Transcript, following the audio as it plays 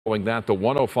Following that, the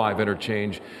 105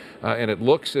 interchange, and it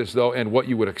looks as though, and what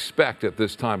you would expect at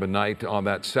this time of night on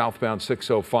that southbound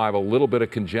 605, a little bit of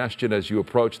congestion as you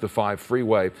approach the 5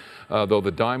 freeway, though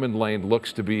the Diamond Lane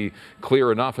looks to be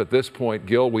clear enough at this point.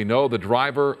 Gil, we know the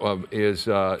driver is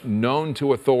known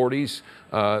to authorities.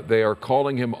 They are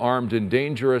calling him armed and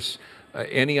dangerous.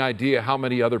 Any idea how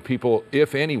many other people,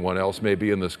 if anyone else, may be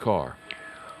in this car?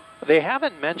 They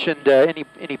haven't mentioned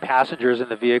any passengers in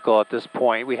the vehicle at this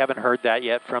point. We haven't heard that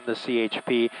yet from the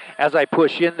CHP. As I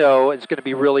push in, though, it's going to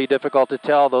be really difficult to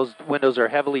tell. Those windows are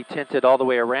heavily tinted all the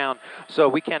way around, so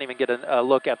we can't even get a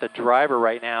look at the driver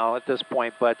right now at this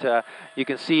point. But you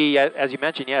can see, as you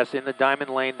mentioned, yes, in the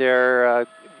Diamond Lane there,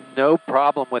 no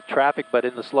problem with traffic, but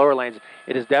in the slower lanes,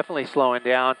 it is definitely slowing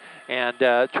down. And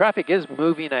traffic is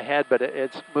moving ahead, but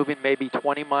it's moving maybe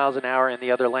 20 miles an hour in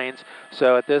the other lanes.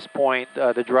 So at this point,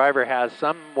 the driver has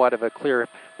somewhat of a clear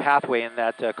pathway in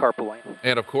that carpool lane.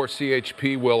 And of course,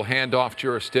 CHP will hand off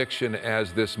jurisdiction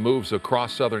as this moves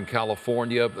across Southern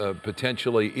California,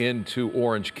 potentially into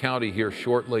Orange County here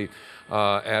shortly.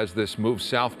 As this moves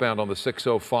southbound on the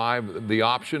 605, the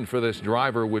option for this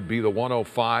driver would be the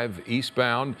 105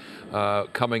 eastbound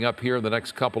coming up here in the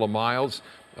next couple of miles,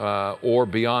 or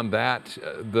beyond that,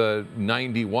 the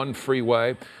 91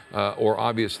 freeway, or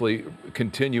obviously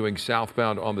continuing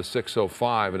southbound on the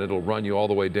 605, and it'll run you all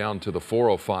the way down to the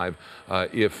 405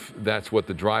 if that's what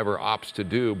the driver opts to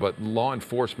do. But law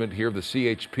enforcement here, the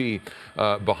CHP,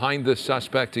 behind this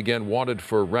suspect, again, wanted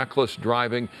for reckless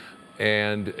driving,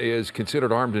 and is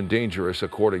considered armed and dangerous,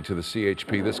 according to the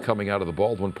CHP. This coming out of the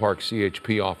Baldwin Park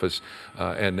CHP office,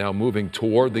 and now moving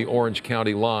toward the Orange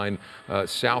County line,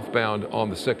 southbound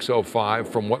on the 605.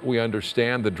 From what we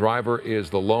understand, the driver is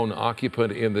the lone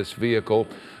occupant in this vehicle,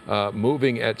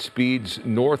 moving at speeds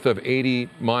north of 80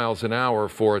 miles an hour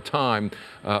for a time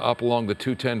up along the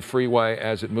 210 freeway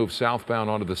as it moves southbound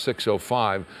onto the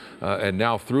 605, and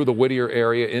now through the Whittier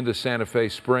area into Santa Fe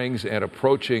Springs and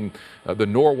approaching the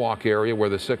Norwalk area where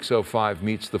the 605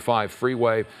 meets the 5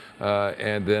 freeway,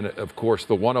 and then, of course,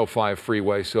 the 105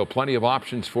 freeway. So plenty of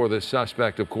options for this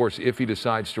suspect. Of course, if he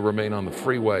decides to remain on the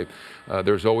freeway,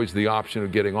 there's always the option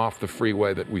of getting off the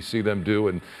freeway that we see them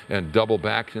do and double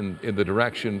back in the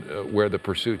direction where the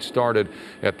pursuit started.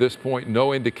 At this point,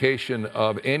 no indication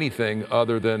of anything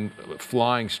other than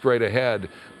flying straight ahead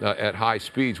at high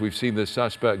speeds. We've seen this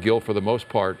suspect, Gil, for the most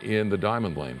part, in the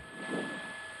Diamond Lane.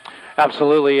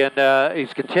 Absolutely, and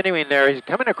he's continuing there. He's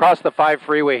coming across the 5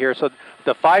 freeway here, so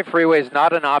the 5 freeway is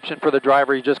not an option for the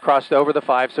driver. He just crossed over the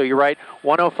 5, so you're right.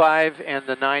 105 and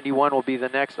the 91 will be the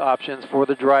next options for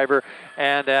the driver.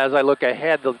 And as I look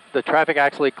ahead, the traffic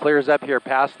actually clears up here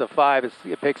past the 5.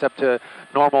 It picks up to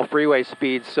normal freeway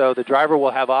speeds, so the driver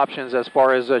will have options as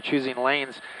far as choosing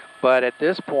lanes. But at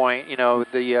this point, you know,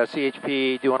 the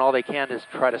CHP doing all they can to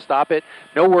try to stop it.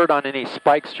 No word on any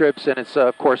spike strips, and it's,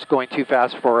 of course, going too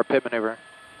fast for a pit maneuver.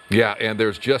 Yeah, and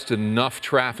there's just enough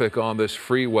traffic on this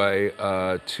freeway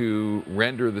to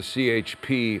render the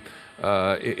CHP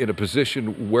in a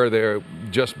position where they're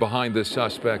just behind this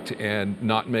suspect and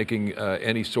not making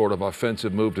any sort of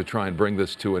offensive move to try and bring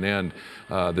this to an end.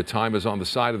 The time is on the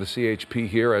side of the CHP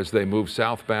here as they move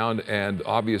southbound, and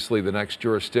obviously the next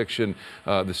jurisdiction,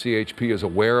 the CHP is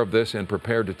aware of this and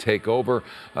prepared to take over,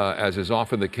 as is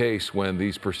often the case when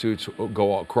these pursuits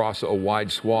go across a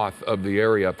wide swath of the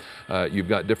area. You've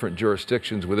got different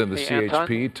jurisdictions within the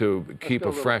CHP to keep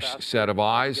a fresh set of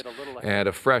eyes and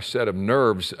a fresh set of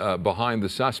nerves behind the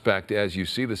suspect as you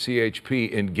see the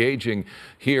CHP engaging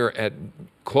here at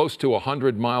close to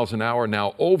 100 miles an hour,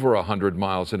 now over 100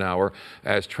 miles an hour,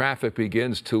 as traffic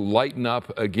begins to lighten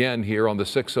up again here on the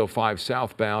 605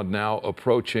 southbound, now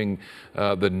approaching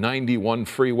the 91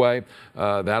 freeway.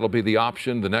 That'll be the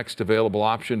option, the next available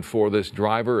option for this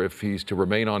driver if he's to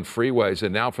remain on freeways.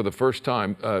 And now for the first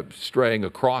time, straying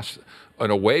across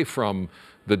and away from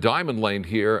the Diamond Lane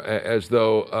here, as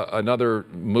though another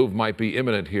move might be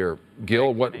imminent here.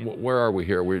 Gil, where are we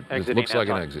here? It looks like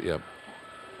an exit, yeah.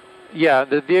 Yeah,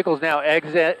 the vehicle's now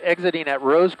exiting at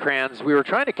Rosecrans. We were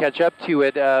trying to catch up to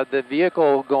it, the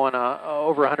vehicle going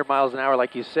over 100 miles an hour,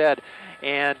 like you said,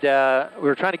 and we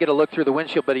were trying to get a look through the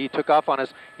windshield, but he took off on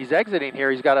us. He's exiting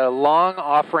here. He's got a long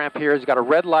off-ramp here. He's got a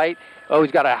red light. Oh,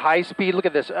 he's got a high speed. Look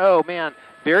at this. Oh, man.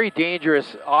 Very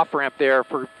dangerous off-ramp there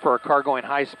for a car going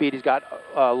high speed. He's got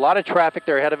a lot of traffic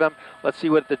there ahead of him. Let's see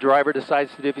what the driver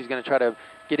decides to do, if he's going to try to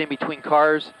get in between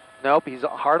cars. Nope, he's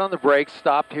hard on the brakes,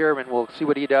 stopped here, and we'll see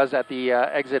what he does at the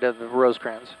exit of the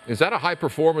Rosecrans. Is that a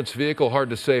high-performance vehicle? Hard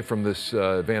to say from this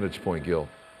vantage point, Gil.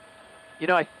 You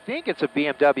know, I think it's a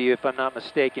BMW, if I'm not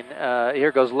mistaken.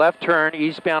 Here goes left turn,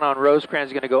 eastbound on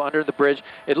Rosecrans. He's going to go under the bridge.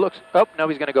 It looks, oh, no,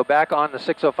 he's going to go back on the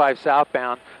 605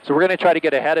 southbound. So we're going to try to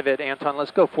get ahead of it. Anton,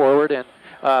 let's go forward and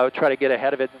try to get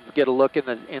ahead of it and get a look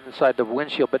inside the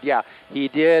windshield. But yeah, he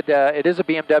did, it is a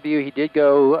BMW. He did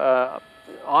go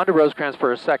onto Rosecrans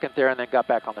for a second there and then got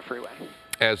back on the freeway.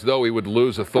 As though he would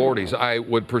lose authorities. I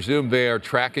would presume they are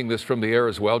tracking this from the air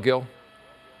as well, Gil?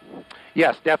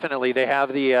 Yes, definitely. They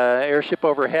have the airship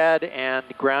overhead and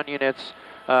ground units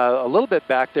a little bit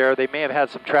back there. They may have had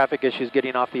some traffic issues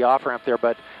getting off the off-ramp there,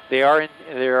 but they are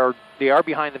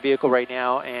behind the vehicle right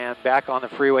now and back on the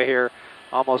freeway here,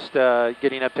 almost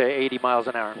getting up to 80 miles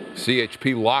an hour.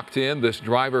 CHP locked in. This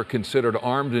driver considered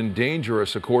armed and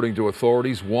dangerous, according to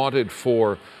authorities, wanted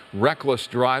for reckless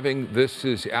driving. This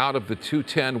is out of the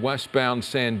 210 westbound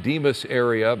San Dimas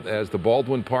area as the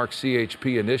Baldwin Park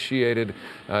CHP initiated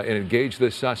and engaged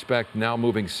this suspect, now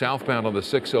moving southbound on the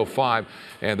 605,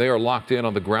 and they are locked in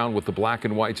on the ground with the black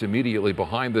and whites immediately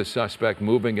behind this suspect,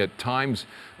 moving at times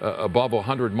above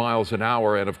 100 miles an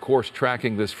hour, and of course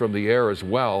tracking this from the air as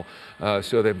well.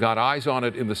 So they've got eyes on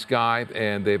it in the sky,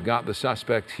 and they've got the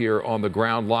suspect here on the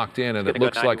ground locked in, and it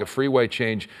looks like a freeway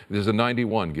change. There's a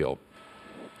 91, Gil.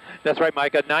 That's right,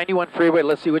 Mike. A 91 freeway.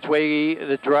 Let's see which way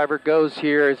the driver goes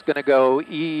here. He's going to go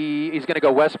he's going to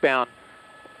go westbound.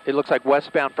 It looks like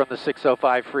westbound from the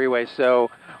 605 freeway.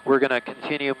 So we're going to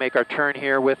continue, make our turn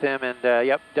here with him. And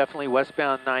yep, definitely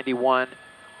westbound 91.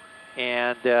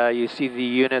 And you see the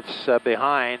units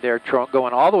behind. They're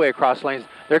going all the way across lanes.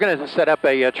 They're going to set up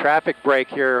a traffic brake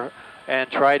here and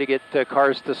try to get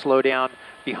cars to slow down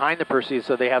behind the pursuit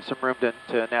so they have some room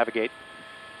to navigate.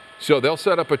 So they'll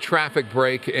set up a traffic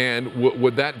brake, and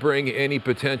would that bring any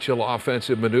potential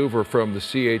offensive maneuver from the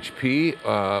CHP,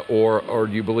 or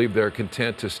do you believe they're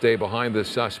content to stay behind this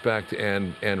suspect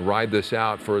and ride this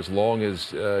out for as long as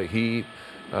he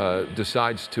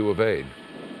decides to evade?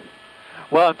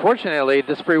 Well, unfortunately,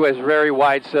 this freeway is very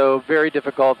wide, so very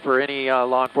difficult for any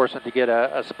law enforcement to get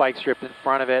a spike strip in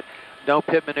front of it. No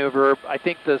pit maneuver. I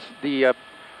think the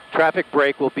traffic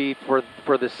brake will be for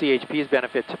the CHP's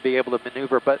benefit to be able to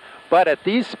maneuver. But at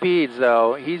these speeds,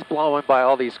 though, he's blowing by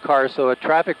all these cars, so a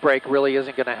traffic brake really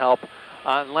isn't going to help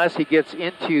unless he gets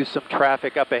into some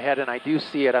traffic up ahead. And I do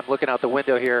see it. I'm looking out the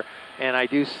window here, and I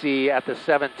do see at the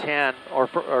 710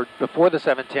 or before the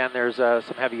 710, there's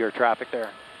some heavier traffic there.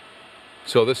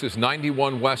 So this is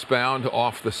 91 westbound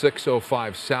off the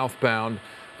 605 southbound.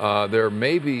 There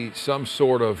may be some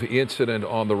sort of incident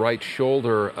on the right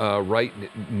shoulder right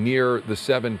near the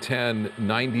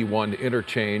 710-91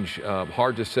 interchange.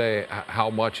 Hard to say how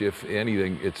much, if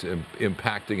anything, it's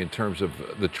impacting in terms of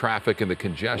the traffic and the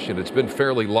congestion. It's been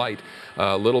fairly light,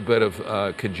 a little bit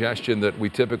of congestion that we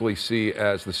typically see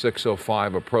as the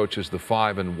 605 approaches the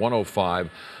 5 and 105.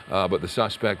 But the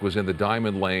suspect was in the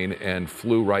diamond lane and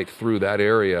flew right through that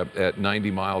area at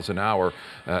 90 miles an hour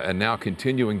and now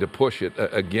continuing to push it.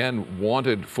 Again,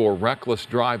 wanted for reckless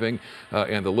driving,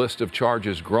 and the list of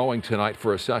charges growing tonight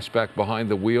for a suspect behind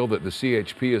the wheel that the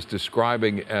CHP is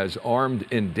describing as armed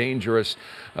and dangerous.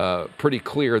 Pretty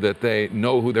clear that they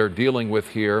know who they're dealing with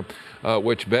here,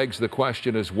 which begs the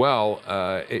question as well,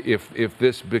 if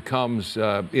this becomes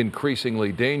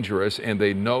increasingly dangerous and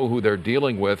they know who they're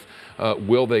dealing with,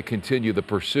 will they continue the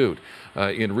pursuit?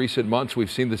 In recent months,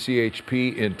 we've seen the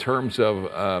CHP in terms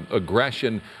of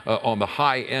aggression on the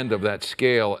high end of that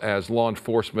scale as law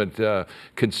enforcement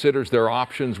considers their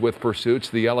options with pursuits.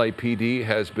 The LAPD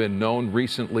has been known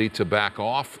recently to back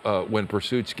off when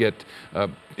pursuits get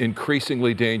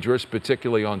increasingly dangerous,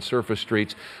 particularly on surface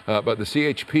streets. But the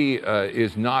CHP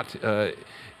is not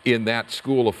in that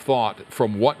school of thought.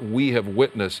 From what we have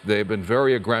witnessed, they've been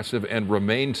very aggressive and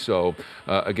remain so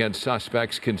against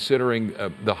suspects, considering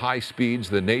the high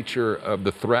speeds, the nature of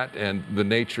the threat, and the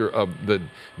nature of the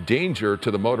danger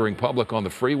to the motoring public on the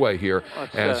freeway here.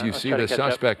 As you see the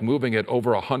suspect moving at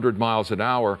over 100 miles an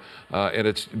hour, and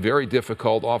it's very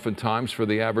difficult oftentimes for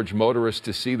the average motorist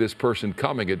to see this person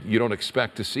coming. You don't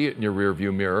expect to see it in your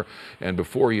rearview mirror, and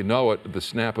before you know it, the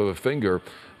snap of a finger,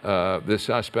 this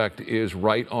suspect is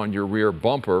right on your rear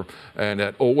bumper, and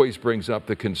that always brings up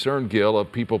the concern, Gil,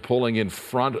 of people pulling in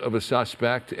front of a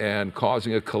suspect and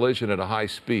causing a collision at a high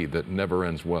speed that never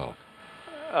ends well.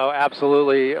 Oh,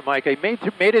 absolutely, Mike. He made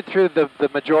it through the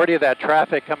majority of that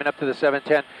traffic coming up to the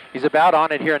 710. He's about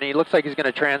on it here, and he looks like he's going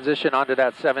to transition onto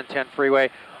that 710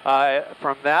 freeway.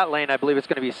 From that lane, I believe it's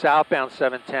going to be southbound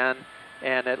 710,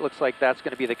 and it looks like that's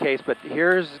going to be the case. But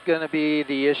here's going to be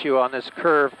the issue on this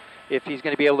curve. If he's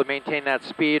going to be able to maintain that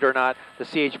speed or not. The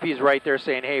CHP is right there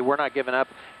saying, hey, we're not giving up.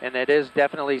 And it is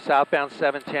definitely southbound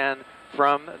 710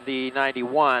 from the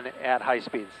 91 at high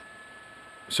speeds.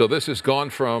 So this has gone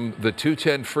from the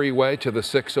 210 freeway to the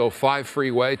 605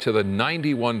 freeway to the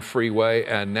 91 freeway,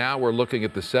 and now we're looking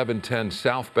at the 710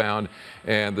 southbound,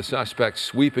 and the suspect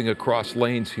sweeping across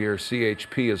lanes here.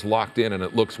 CHP is locked in, and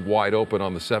it looks wide open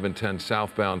on the 710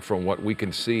 southbound from what we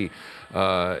can see.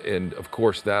 And of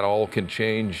course, that all can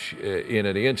change in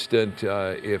an instant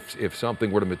if something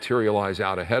were to materialize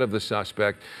out ahead of the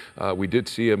suspect. We did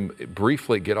see him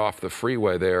briefly get off the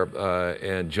freeway there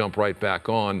and jump right back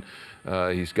on.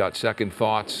 He's got second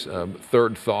thoughts,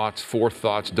 third thoughts, fourth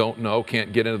thoughts, don't know,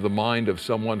 can't get into the mind of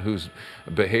someone who's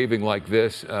behaving like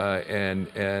this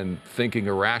and thinking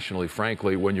irrationally,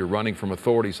 frankly, when you're running from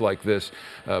authorities like this,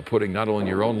 putting not only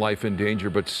your own life in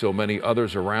danger, but so many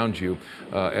others around you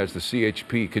as the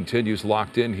CHP continues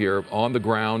locked in here on the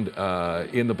ground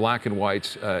in the black and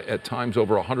whites at times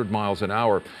over 100 miles an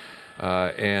hour.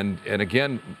 And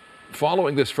again,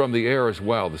 following this from the air as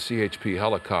well, the CHP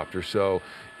helicopter. So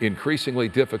increasingly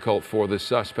difficult for this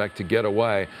suspect to get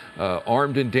away.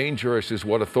 Armed and dangerous is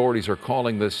what authorities are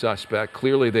calling this suspect.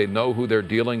 Clearly they know who they're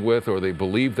dealing with, or they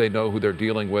believe they know who they're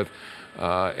dealing with.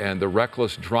 And the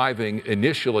reckless driving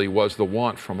initially was the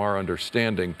want from our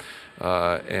understanding.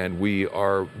 And we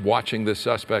are watching this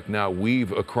suspect now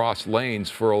weave across lanes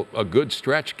for a good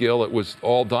stretch, Gil. It was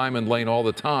all diamond lane all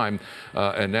the time.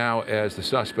 And now as the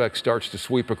suspect starts to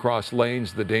sweep across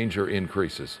lanes, the danger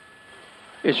increases.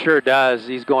 It sure does.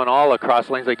 He's going all across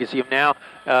lanes like you see him now.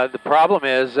 The problem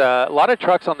is a lot of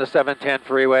trucks on the 710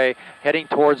 freeway heading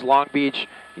towards Long Beach.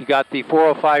 You got the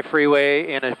 405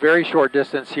 freeway in a very short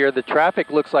distance here. The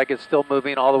traffic looks like it's still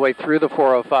moving all the way through the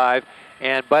 405,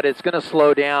 but it's going to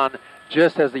slow down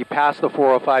just as you pass the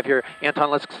 405 here. Anton,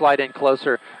 let's slide in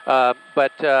closer. Yeah,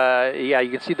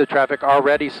 you can see the traffic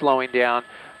already slowing down.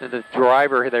 The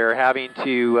driver there having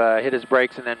to hit his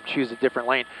brakes and then choose a different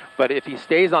lane. But if he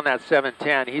stays on that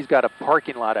 710, he's got a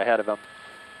parking lot ahead of him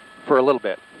for a little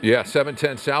bit. Yeah,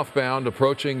 710 southbound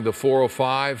approaching the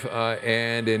 405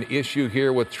 and an issue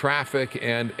here with traffic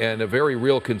and a very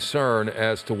real concern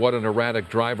as to what an erratic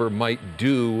driver might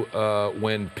do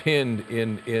when pinned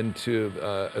into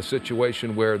a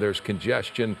situation where there's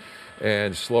congestion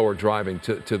and slower driving.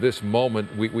 To this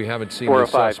moment, we haven't seen the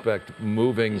suspect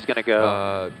moving. He's going to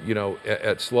go, you know,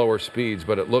 at slower speeds.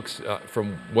 But it looks,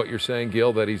 from what you're saying,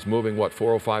 Gil, that he's moving what,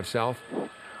 405 south?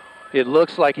 It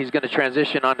looks like he's going to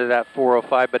transition onto that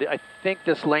 405, but I think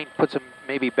this lane puts him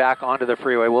maybe back onto the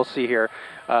freeway. We'll see here.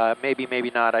 Maybe, maybe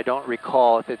not. I don't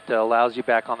recall if it allows you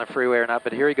back on the freeway or not.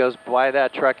 But here he goes by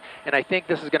that truck, and I think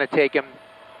this is going to take him.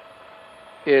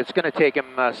 It's going to take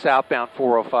him southbound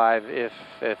 405,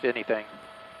 if anything.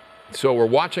 So we're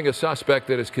watching a suspect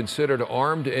that is considered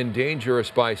armed and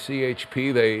dangerous by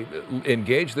CHP. They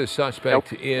engaged this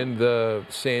suspect in the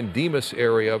San Dimas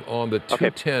area on the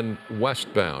 210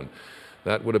 westbound.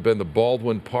 That would have been the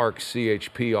Baldwin Park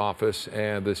CHP office,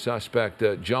 and the suspect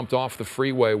jumped off the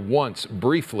freeway once,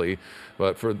 briefly,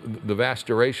 but for the vast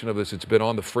duration of this, it's been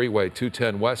on the freeway,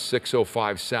 210 west,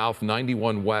 605 south,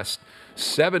 91 west,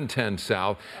 710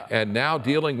 south, and now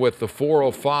dealing with the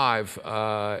 405.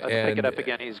 Let's pick it up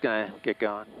again. He's going to get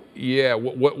going. Yeah,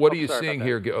 what are you seeing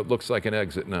here? It looks like an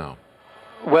exit now.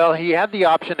 Well, he had the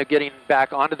option of getting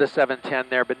back onto the 710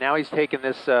 there, but now he's taken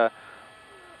this.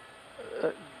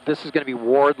 This is going to be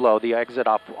Wardlow, the exit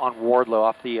off on Wardlow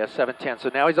off the 710. So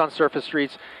now he's on surface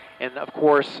streets, and of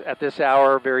course, at this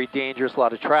hour, very dangerous, a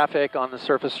lot of traffic on the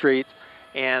surface street,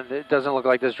 and it doesn't look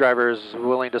like this driver is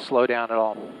willing to slow down at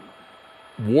all.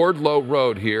 Wardlow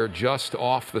Road here, just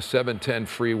off the 710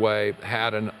 freeway,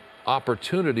 had an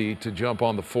opportunity to jump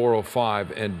on the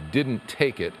 405 and didn't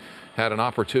take it. Had an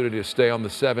opportunity to stay on the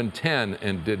 710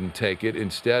 and didn't take it,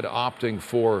 instead opting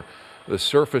for the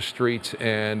surface streets.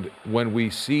 And when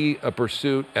we see a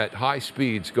pursuit at high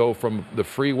speeds go from the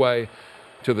freeway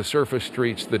to the surface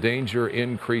streets, the danger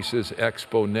increases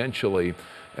exponentially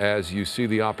as you see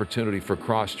the opportunity for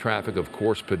cross traffic, of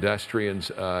course,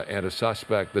 pedestrians and a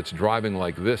suspect that's driving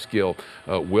like this, Gil,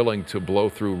 willing to blow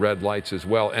through red lights as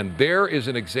well. And there is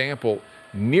an example,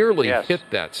 nearly hit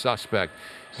that suspect.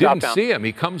 Didn't see him.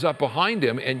 He comes up behind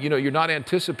him, and, you know, you're not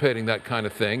anticipating that kind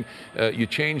of thing. You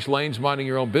change lanes, minding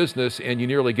your own business, and you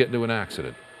nearly get into an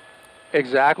accident.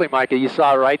 Exactly, Micah. You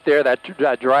saw right there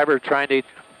that driver trying to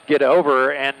get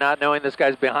over and not knowing this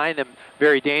guy's behind him.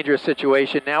 Very dangerous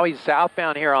situation. Now he's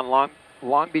southbound here on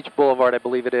Long Beach Boulevard, I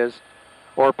believe it is,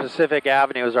 or Pacific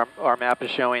Avenue as our map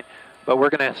is showing. But we're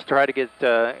going to try to get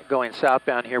going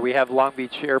southbound here. We have Long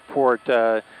Beach Airport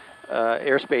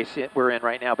airspace we're in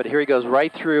right now, but here he goes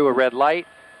right through a red light.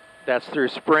 That's through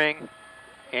Spring,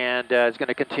 and is going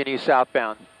to continue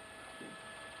southbound.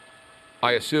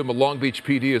 I assume Long Beach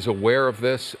PD is aware of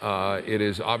this. It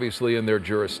is obviously in their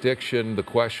jurisdiction. The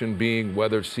question being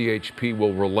whether CHP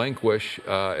will relinquish.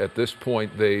 At this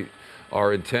point, they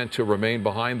are intent to remain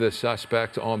behind this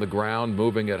suspect on the ground,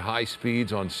 moving at high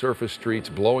speeds on surface streets,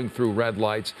 blowing through red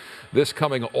lights. This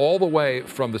coming all the way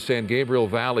from the San Gabriel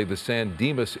Valley, the San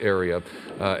Dimas area.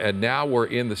 And now we're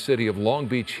in the city of Long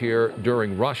Beach here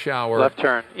during rush hour. Left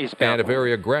turn, eastbound. And a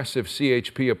very aggressive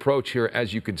CHP approach here,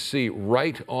 as you can see,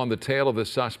 right on the tail of the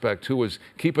suspect, who is,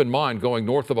 keep in mind, going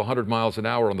north of 100 miles an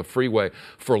hour on the freeway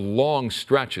for long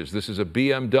stretches. This is a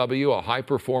BMW, a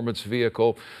high-performance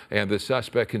vehicle, and the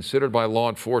suspect considered by law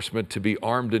enforcement to be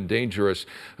armed and dangerous.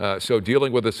 So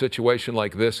dealing with a situation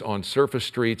like this on surface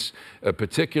streets,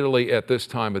 particularly at this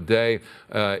time of day,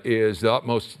 is the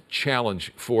utmost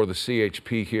challenge for the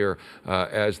CHP here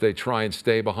as they try and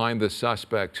stay behind this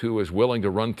suspect who is willing to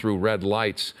run through red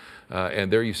lights.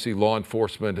 And there you see law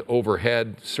enforcement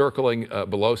overhead circling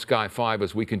below Sky 5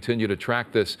 as we continue to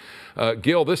track this.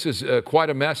 Gil, this is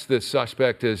quite a mess this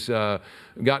suspect has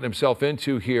gotten himself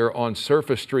into here on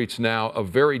surface streets now. A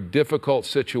very difficult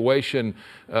situation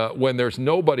when there's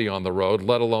nobody on the road,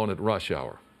 let alone at rush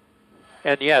hour.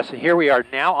 And yes, here we are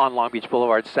now on Long Beach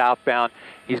Boulevard southbound.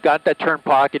 He's got that turn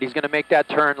pocket. He's going to make that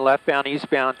turn leftbound,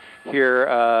 eastbound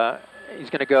here. He's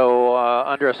going to go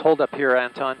under us. Hold up here,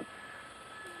 Anton.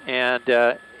 And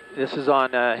this is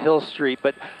on Hill Street,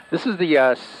 but this is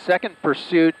the second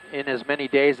pursuit in as many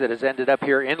days that has ended up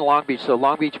here in Long Beach. So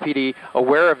Long Beach PD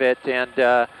aware of it, and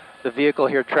the vehicle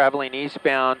here traveling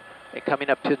eastbound and coming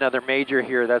up to another major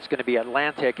here. That's going to be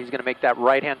Atlantic. He's going to make that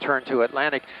right-hand turn to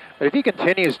Atlantic. But if he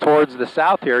continues towards the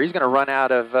south here, he's going to run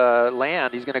out of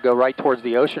land. He's going to go right towards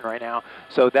the ocean right now.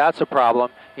 So that's a problem.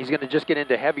 He's going to just get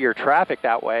into heavier traffic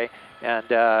that way. And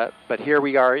but here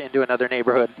we are into another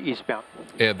neighborhood eastbound.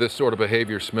 And this sort of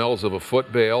behavior smells of a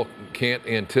foot bail. Can't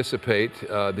anticipate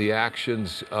the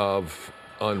actions of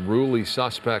unruly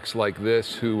suspects like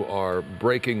this who are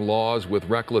breaking laws with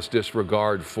reckless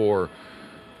disregard for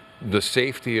the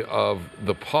safety of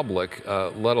the public,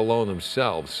 let alone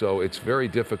themselves. So it's very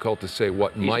difficult to say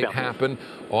what might happen.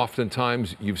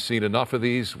 Oftentimes, you've seen enough of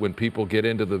these when people get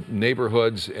into the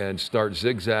neighborhoods and start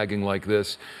zigzagging like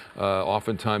this.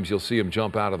 Oftentimes, you'll see them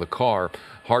jump out of the car.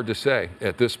 Hard to say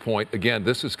at this point. Again,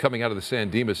 this is coming out of the San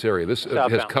Dimas area. This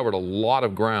has covered a lot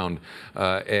of ground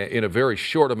in a very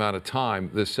short amount of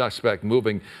time. This suspect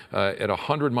moving at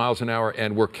 100 miles an hour,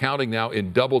 and we're counting now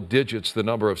in double digits the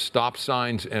number of stop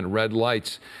signs and red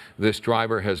lights this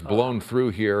driver has blown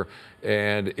through here.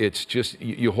 And it's just,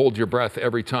 you hold your breath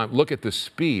every time. Look at the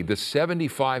speed, the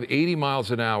 75, 80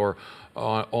 miles an hour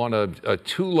on a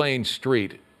two-lane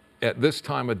street at this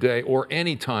time of day or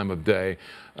any time of day.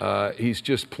 He's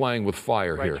just playing with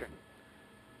fire here. Turn.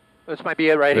 This might be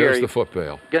it right here. There's the foot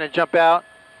bail. Going to jump out,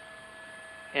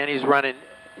 and he's running.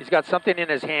 He's got something in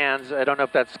his hands. I don't know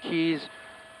if that's keys,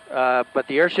 but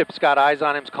the airship's got eyes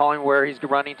on him. He's calling where he's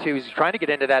running to. He's trying to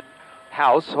get into that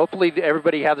house. Hopefully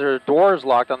everybody has their doors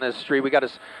locked on this street. We got,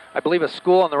 I believe, a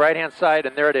school on the right-hand side,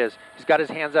 and there it is. He's got his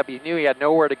hands up. He knew he had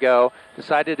nowhere to go,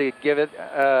 decided to give it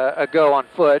a go on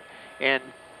foot, and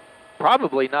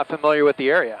probably not familiar with the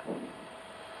area.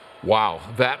 Wow,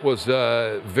 that was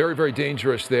very, very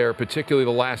dangerous there, particularly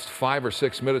the last 5 or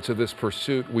 6 minutes of this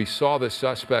pursuit. We saw this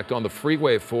suspect on the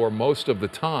freeway for most of the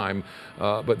time,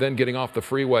 but then getting off the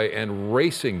freeway and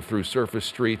racing through surface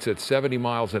streets at 70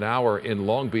 miles an hour in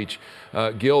Long Beach.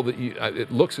 Gil,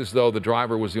 it looks as though the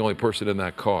driver was the only person in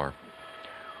that car.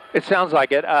 It sounds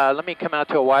like it. Let me come out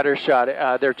to a wider shot.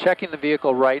 They're checking the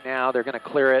vehicle right now. They're going to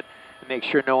clear it and make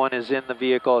sure no one is in the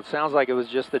vehicle. It sounds like it was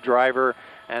just the driver,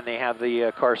 and they have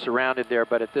the car surrounded there.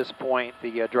 But at this point,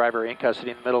 the driver in custody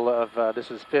in the middle of,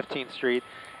 this is 15th Street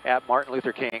at Martin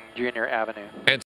Luther King Jr. Avenue. And